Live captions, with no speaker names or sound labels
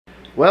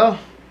Well,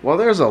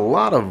 there's a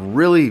lot of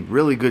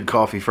really good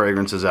coffee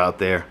fragrances out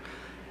there,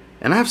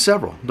 and I have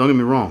several, don't get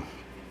me wrong.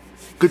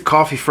 Good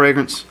coffee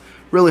fragrance,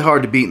 really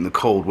hard to beat in the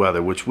cold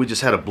weather, which we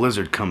just had a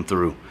blizzard come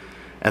through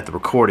at the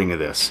recording of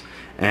this.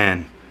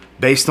 And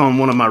based on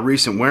one of my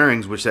recent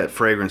wearings, which that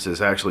fragrance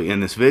is actually in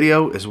this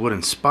video, is what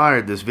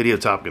inspired this video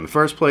topic in the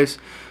first place.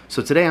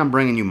 So today I'm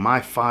bringing you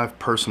my 5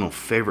 personal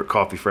favorite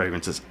coffee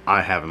fragrances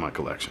I have in my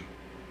collection.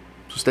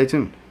 So stay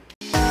tuned.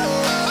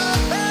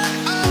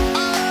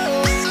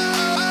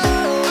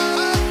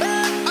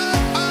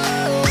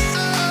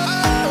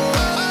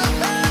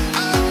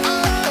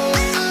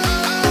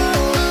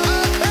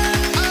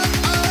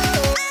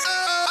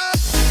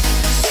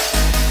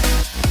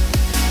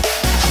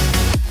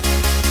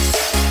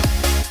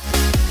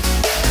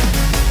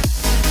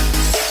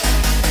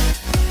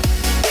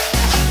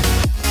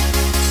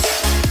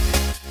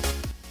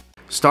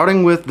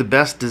 Starting with the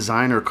best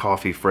designer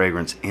coffee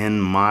fragrance,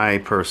 in my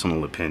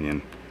personal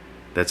opinion,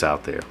 that's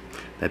out there.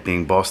 That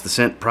being Boss the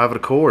Scent Private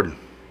Accord.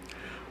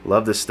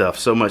 Love this stuff,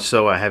 so much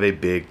so I have a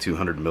big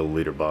 200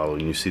 milliliter bottle,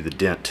 and you see the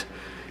dent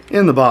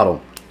in the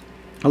bottle.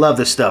 I love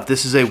this stuff.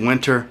 This is a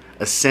winter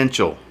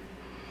essential.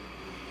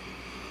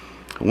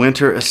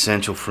 Winter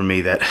essential for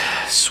me. That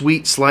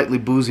sweet, slightly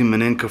boozy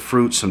Maninka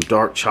fruit, some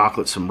dark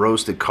chocolate, some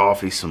roasted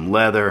coffee, some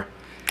leather.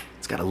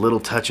 It's got a little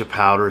touch of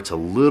powder. It's a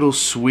little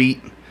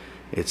sweet.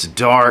 It's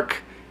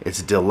dark,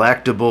 it's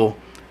delectable,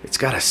 it's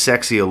got a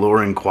sexy,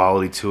 alluring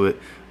quality to it.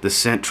 The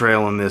scent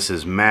trail in this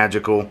is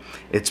magical.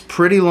 It's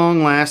pretty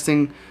long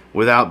lasting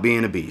without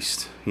being a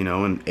beast. You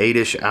know, an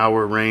 8-ish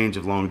hour range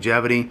of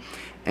longevity.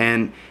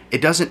 And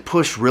it doesn't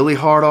push really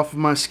hard off of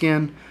my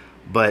skin,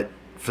 but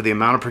for the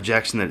amount of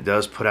projection that it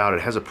does put out,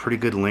 it has a pretty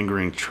good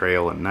lingering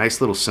trail, a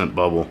nice little scent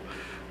bubble.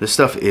 This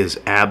stuff is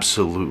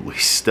absolutely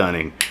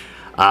stunning.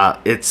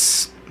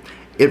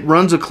 It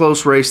runs a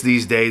close race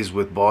these days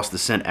with Boss the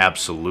Scent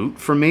Absolute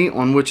for me,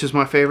 on which is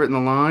my favorite in the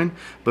line.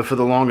 But for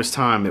the longest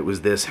time, it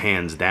was this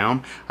hands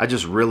down. I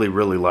just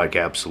really like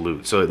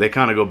Absolute. So they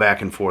kind of go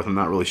back and forth. I'm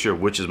not really sure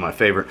which is my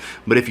favorite.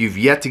 But if you've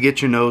yet to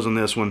get your nose on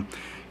this one,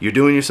 you're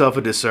doing yourself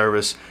a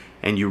disservice,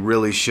 and you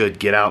really should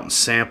get out and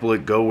sample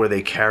it. Go where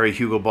they carry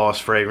Hugo Boss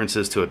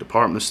fragrances to a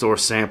department store,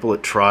 sample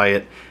it, try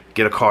it,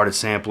 get a carded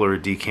sampler or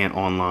decant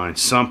online,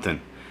 something,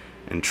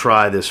 and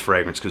try this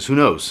fragrance, because who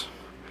knows?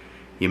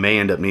 You may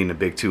end up needing a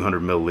big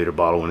 200 milliliter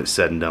bottle when it's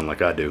said and done,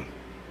 like I do.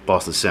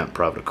 Boss the Scent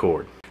Private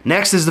Accord.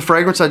 Next is the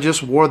fragrance I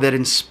just wore that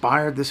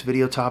inspired this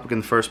video topic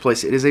in the first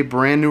place. It is a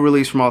brand new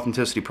release from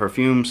Authenticity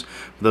Perfumes.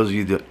 For those of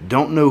you that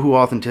don't know who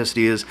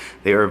Authenticity is,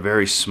 they are a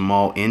very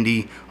small,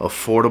 indie,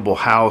 affordable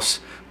house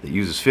that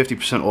uses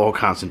 50% oil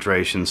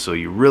concentration, so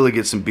you really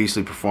get some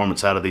beastly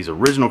performance out of these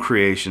original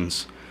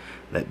creations,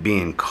 that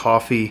being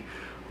Coffee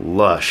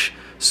Lush.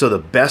 So the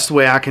best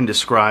way I can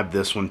describe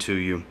this one to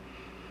you,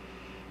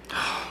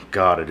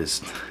 God,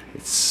 it's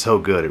so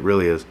good, it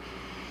really is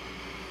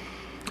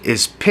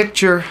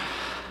picture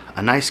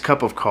a nice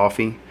cup of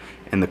coffee,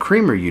 and the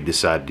creamer you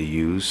decided to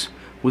use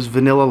was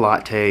Vanilla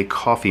Latte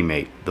Coffee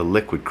Mate, the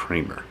liquid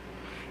creamer,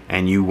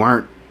 and you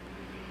weren't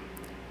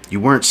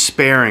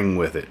sparing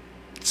with it.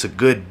 It's a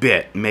good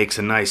bit. Makes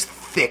a nice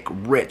thick,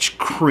 rich,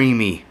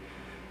 creamy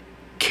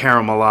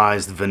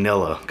caramelized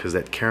vanilla, because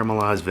that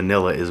caramelized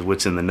vanilla is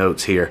what's in the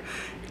notes here.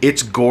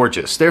 It's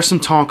gorgeous. There's some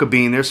tonka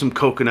bean, there's some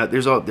coconut,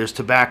 there's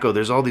tobacco,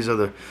 there's all these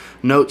other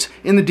notes.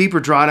 In the deeper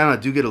dry down, I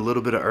do get a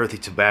little bit of earthy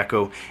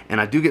tobacco, and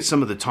I do get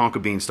some of the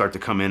tonka beans start to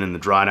come in the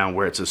dry down,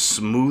 where it's a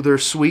smoother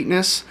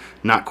sweetness,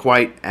 not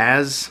quite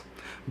as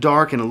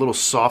dark, and a little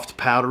soft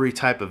powdery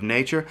type of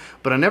nature,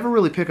 but I never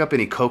really pick up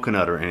any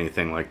coconut or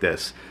anything like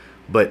this.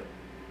 But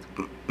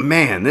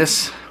man,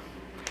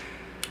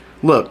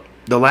 look,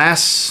 the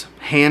last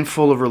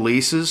handful of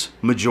releases,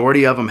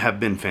 majority of them have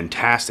been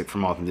fantastic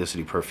from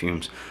Authenticity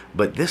Perfumes,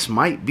 but this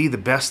might be the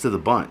best of the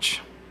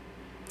bunch.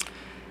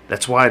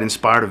 That's why it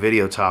inspired a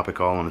video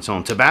topic all on its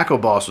own. Tobacco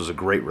Boss was a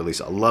great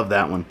release. I love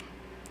that one.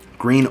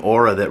 Green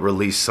Aura that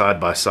released side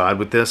by side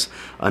with this,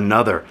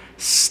 another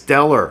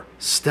stellar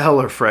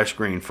fresh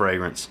green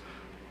fragrance.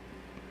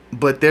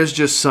 But there's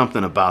just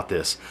something about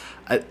this.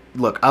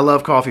 Look, I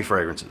love coffee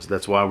fragrances.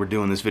 That's why we're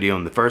doing this video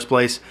in the first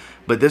place.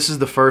 But this is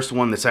the first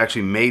one that's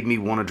actually made me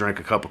want to drink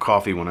a cup of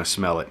coffee when I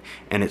smell it.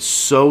 And it's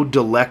so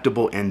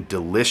delectable and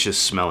delicious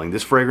smelling.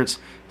 This fragrance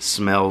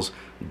smells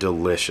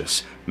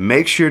delicious.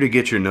 Make sure to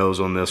get your nose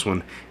on this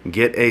one.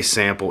 Get a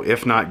sample.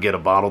 If not, get a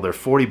bottle. They're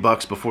 40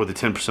 bucks before the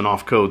 10%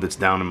 off code that's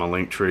down in my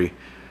link tree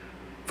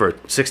for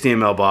a 60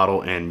 ml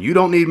bottle. And you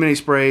don't need many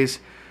sprays,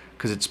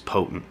 because it's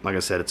potent. Like I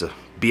said, it's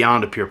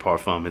beyond a pure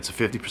parfum. It's a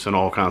 50%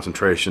 oil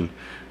concentration.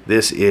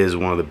 This is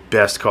one of the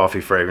best coffee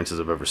fragrances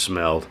I've ever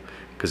smelled,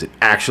 because it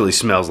actually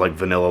smells like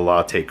vanilla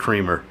latte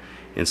creamer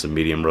in some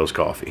medium roast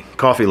coffee.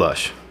 Coffee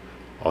Lush,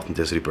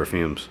 Authenticity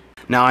Perfumes.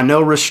 Now I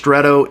know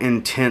Ristretto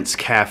Intense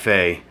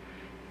Cafe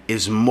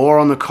is more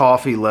on the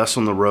coffee, less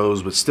on the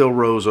rose, but still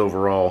rose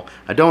overall.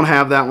 I don't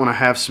have that one, I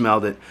have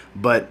smelled it,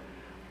 but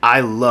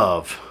I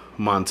love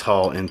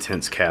Montal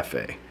Intense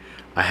Cafe.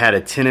 I had a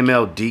 10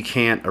 ml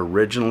decant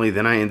originally,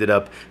 then I ended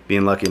up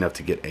being lucky enough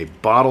to get a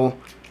bottle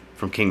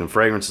from Kingdom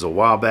Fragrances a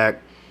while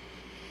back.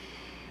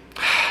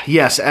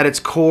 Yes, at its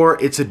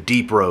core, it's a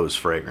deep rose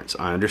fragrance.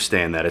 I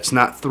understand that. It's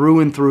not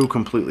through and through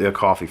completely a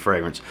coffee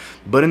fragrance.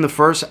 But in the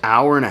first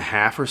hour and a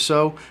half or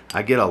so,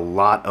 I get a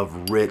lot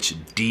of rich,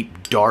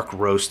 deep, dark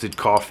roasted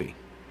coffee.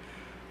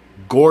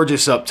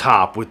 Gorgeous up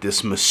top with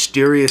this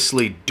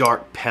mysteriously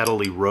dark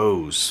petally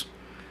rose.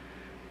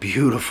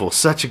 Beautiful,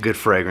 such a good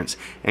fragrance,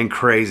 and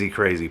crazy,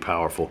 crazy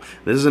powerful.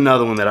 This is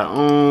another one that I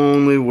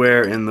only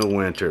wear in the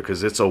winter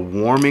because it's a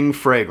warming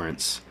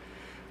fragrance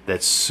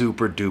that's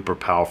super duper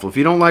powerful. If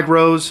you don't like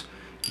rose,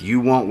 you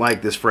won't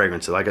like this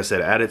fragrance. Like I said,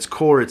 at its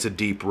core, it's a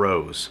deep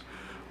rose.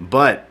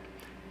 But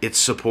its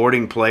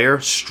supporting player,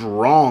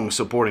 strong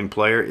supporting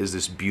player, is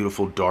this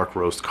beautiful dark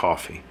roast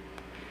coffee.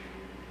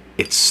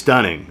 It's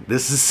stunning.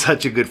 This is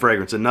such a good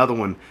fragrance. Another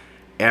one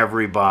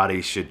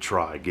everybody should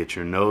try. Get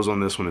your nose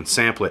on this one and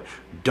sample it.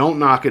 Don't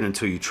knock it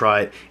until you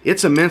try it.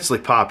 It's immensely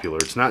popular.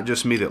 It's not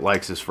just me that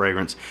likes this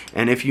fragrance.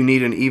 And if you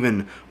need an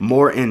even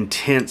more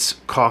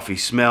intense coffee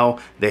smell,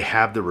 they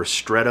have the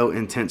Ristretto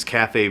Intense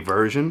Cafe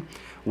version,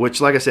 which,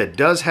 like I said,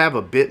 does have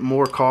a bit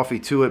more coffee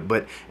to it,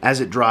 but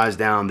as it dries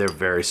down, they're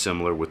very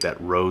similar with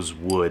that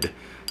rosewood,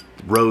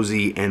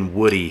 rosy and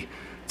woody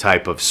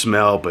type of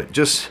smell, but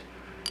just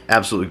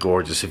absolutely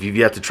gorgeous. If you've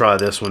yet to try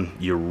this one,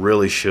 you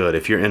really should.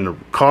 If you're into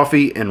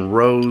coffee and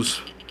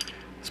rose,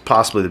 it's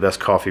possibly the best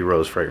coffee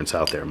rose fragrance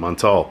out there.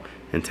 Menthol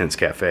Intense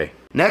Cafe.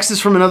 Next is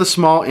from another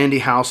small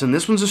indie house, and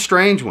this one's a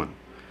strange one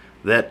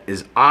that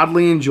is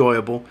oddly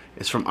enjoyable.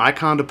 It's from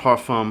Icon de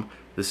Parfum.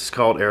 This is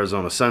called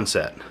Arizona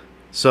Sunset.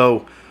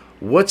 So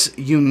what's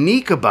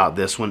unique about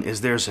this one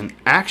is there's an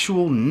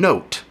actual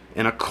note,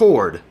 an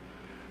accord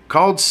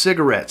called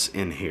cigarettes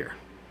in here.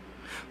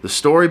 The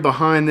story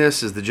behind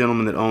this is the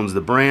gentleman that owns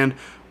the brand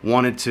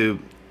wanted to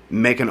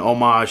make an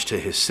homage to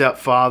his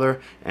stepfather,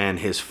 and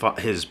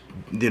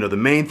the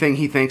main thing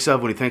he thinks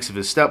of when he thinks of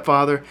his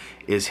stepfather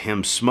is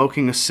him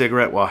smoking a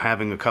cigarette while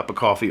having a cup of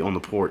coffee on the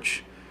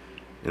porch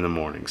in the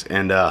mornings.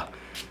 And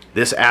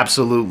this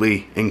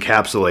absolutely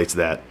encapsulates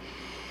that.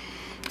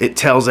 It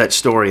tells that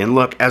story. And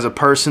look, as a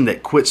person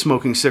that quit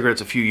smoking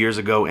cigarettes a few years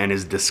ago and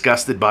is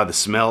disgusted by the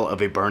smell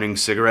of a burning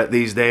cigarette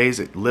these days,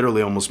 it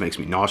literally almost makes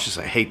me nauseous.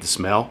 I hate the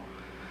smell.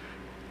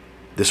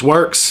 This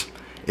works.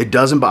 It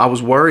doesn't, but I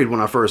was worried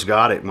when I first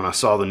got it. When I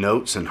saw the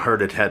notes and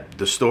heard it had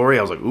the story,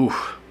 I was like, ooh,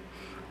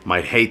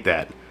 might hate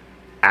that.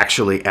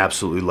 Actually,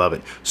 absolutely love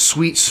it.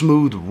 Sweet,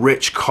 smooth,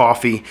 rich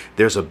coffee.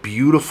 There's a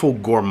beautiful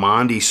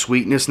gourmandy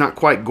sweetness. Not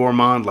quite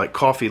gourmand like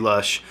Coffee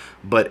Lush,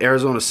 but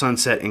Arizona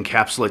Sunset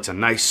encapsulates a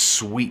nice,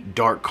 sweet,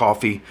 dark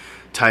coffee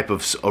type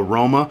of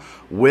aroma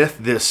with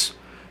this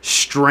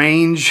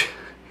strange,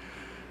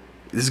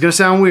 this is going to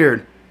sound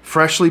weird,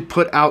 freshly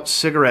put out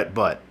cigarette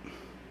butt.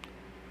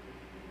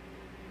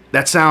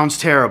 That sounds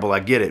terrible,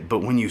 I get it, but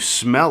when you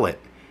smell it,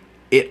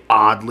 it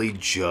oddly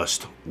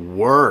just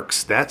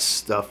works. That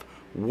stuff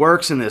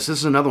works in this. This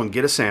is another one.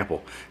 Get a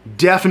sample.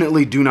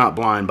 Definitely do not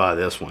blind buy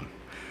this one.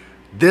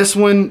 This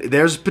one,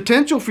 there's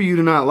potential for you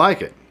to not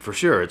like it, for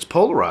sure. It's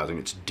polarizing.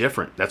 It's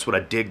different. That's what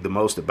I dig the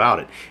most about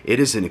it. It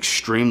is an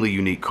extremely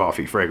unique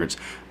coffee fragrance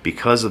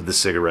because of the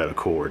cigarette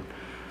accord.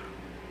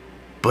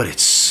 But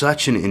it's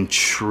such an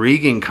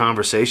intriguing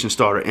conversation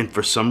starter, and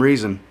for some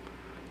reason,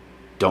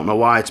 don't know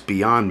why, it's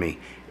beyond me.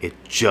 It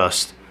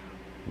just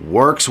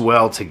works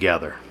well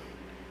together.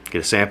 Get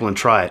a sample and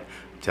try it.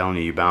 I'm telling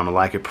you, you're bound to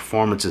like it.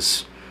 Performance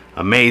is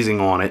amazing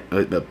on it.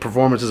 The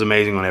performance is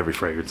amazing on every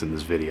fragrance in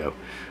this video.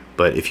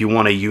 But if you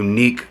want a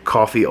unique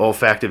coffee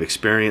olfactive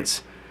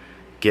experience,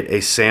 get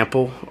a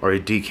sample or a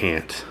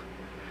decant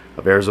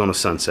of Arizona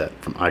Sunset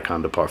from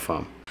Icon de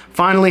Parfum.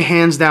 Finally,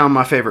 hands down,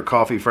 my favorite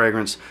coffee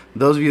fragrance.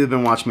 Those of you that have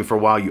been watching me for a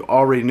while, you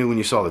already knew when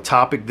you saw the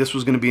topic this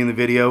was going to be in the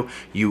video.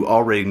 You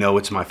already know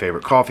it's my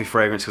favorite coffee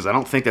fragrance because I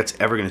don't think that's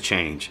ever going to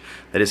change.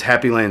 That is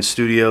Happy Land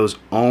Studios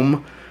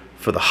Homme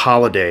for the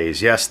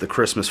holidays. Yes, the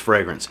Christmas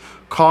fragrance.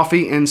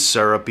 Coffee and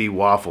syrupy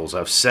waffles.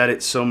 I've said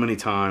it so many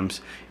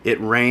times.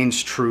 It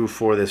reigns true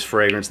for this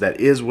fragrance. That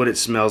is what it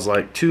smells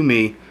like to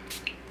me.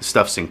 The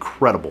stuff's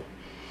incredible.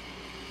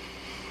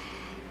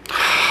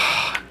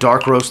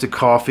 Dark roasted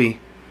coffee,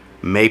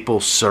 maple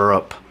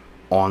syrup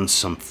on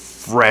some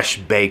fresh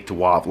baked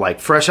waffle, like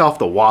fresh off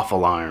the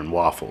waffle iron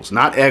waffles,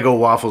 not Eggo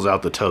waffles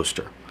out the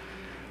toaster.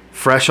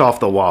 Fresh off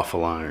the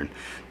waffle iron.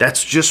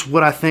 That's just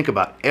what I think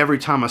about every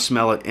time I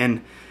smell it,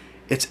 and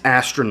it's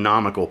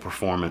astronomical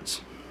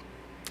performance.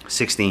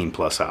 16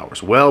 plus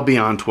hours, well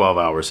beyond 12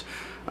 hours.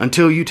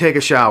 Until you take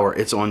a shower,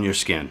 it's on your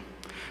skin.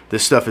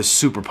 This stuff is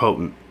super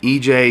potent.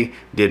 EJ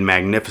did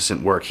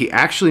magnificent work. He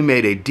actually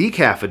made a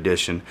decaf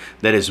edition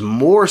that is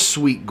more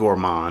sweet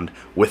gourmand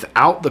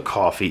without the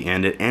coffee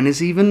in it and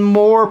is even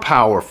more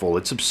powerful.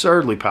 It's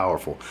absurdly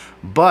powerful,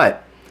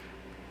 but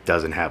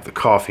doesn't have the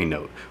coffee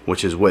note,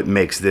 which is what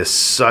makes this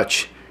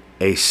such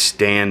a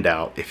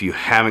standout. If you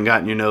haven't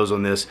gotten your nose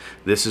on this,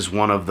 this is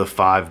one of the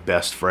 5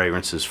 best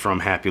fragrances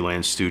from Happy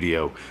Land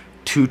Studio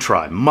to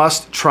try.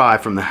 Must try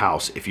from the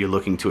house if you're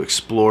looking to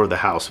explore the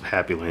house of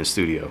Happy Land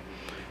Studio.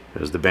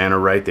 There's the banner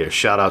right there.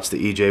 Shout outs to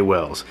EJ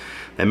Wells.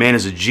 That man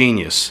is a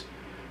genius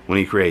when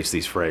he creates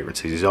these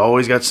fragrances. He's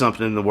always got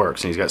something in the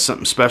works, and he's got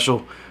something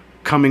special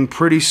coming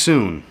pretty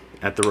soon.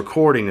 At the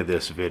recording of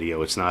this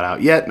video, it's not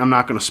out yet, and I'm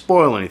not going to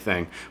spoil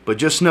anything, but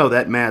just know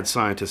that mad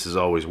scientist is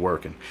always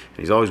working. And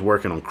he's always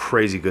working on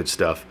crazy good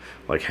stuff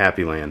like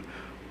Happy Land,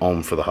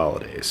 Home for the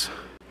Holidays.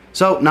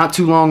 So, not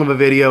too long of a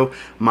video,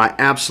 my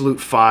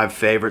absolute 5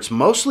 favorites,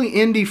 mostly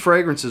indie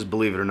fragrances,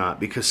 believe it or not,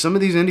 because some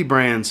of these indie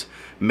brands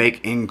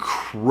make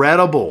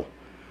incredible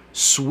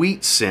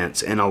sweet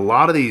scents, and a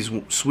lot of these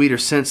sweeter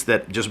scents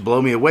that just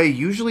blow me away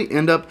usually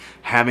end up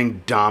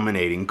having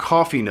dominating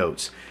coffee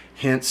notes.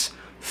 Hence,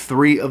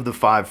 3 of the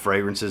 5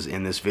 fragrances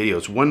in this video.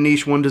 It's 1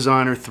 niche, 1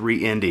 designer,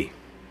 3 indie.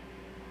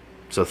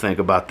 So think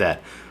about that.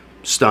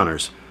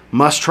 Stunners.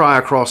 Must try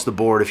across the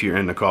board if you're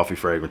into coffee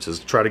fragrances.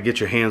 Try to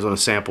get your hands on a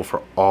sample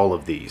for all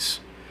of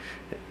these.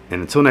 And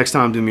until next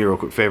time, do me a real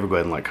quick favor. Go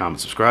ahead and like, comment,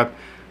 subscribe.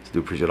 I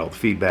do appreciate all the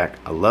feedback.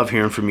 I love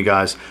hearing from you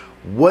guys.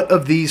 What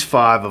of these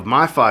 5 of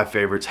my 5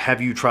 favorites have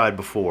you tried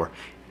before?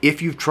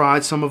 If you've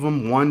tried some of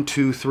them, 1,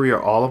 2, 3,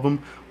 or all of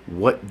them,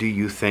 what do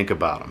you think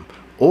about them?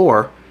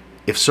 Or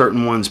if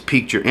certain ones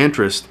piqued your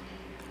interest,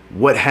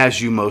 what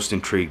has you most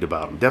intrigued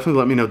about them? Definitely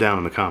let me know down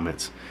in the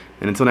comments.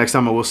 And until next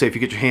time, I will say, if you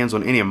get your hands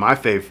on any of my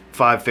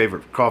 5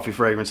 favorite coffee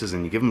fragrances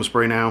and you give them a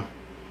spray now,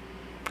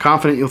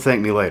 confident you'll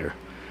thank me later,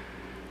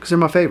 because they're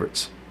my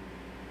favorites.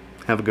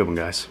 Have a good one,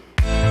 guys.